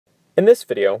In this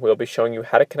video, we'll be showing you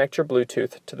how to connect your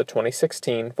Bluetooth to the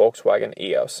 2016 Volkswagen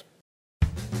Eos.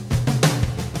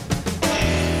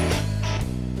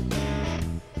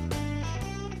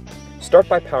 Start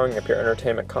by powering up your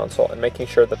entertainment console and making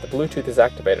sure that the Bluetooth is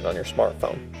activated on your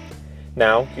smartphone.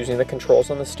 Now, using the controls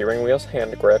on the steering wheel's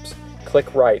hand grips,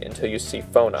 click right until you see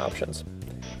Phone options.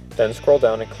 Then scroll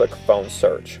down and click Phone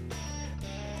Search.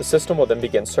 The system will then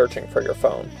begin searching for your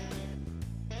phone.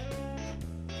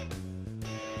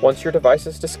 Once your device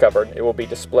is discovered, it will be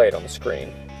displayed on the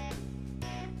screen.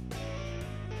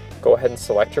 Go ahead and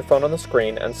select your phone on the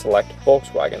screen and select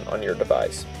Volkswagen on your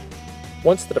device.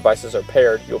 Once the devices are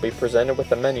paired, you'll be presented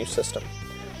with a menu system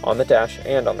on the dash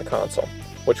and on the console,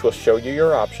 which will show you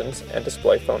your options and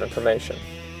display phone information.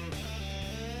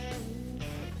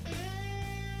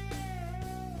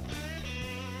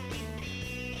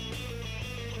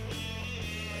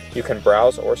 You can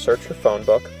browse or search your phone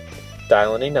book,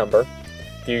 dial any number,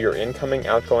 view your incoming,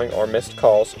 outgoing, or missed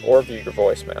calls, or view your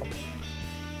voicemail.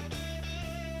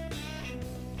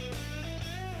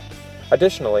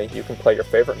 Additionally, you can play your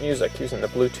favorite music using the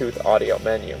Bluetooth audio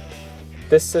menu.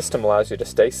 This system allows you to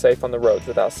stay safe on the roads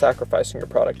without sacrificing your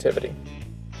productivity.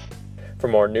 For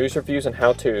more news, reviews, and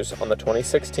how-tos on the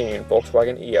 2016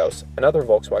 Volkswagen Eos and other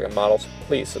Volkswagen models,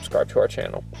 please subscribe to our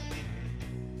channel.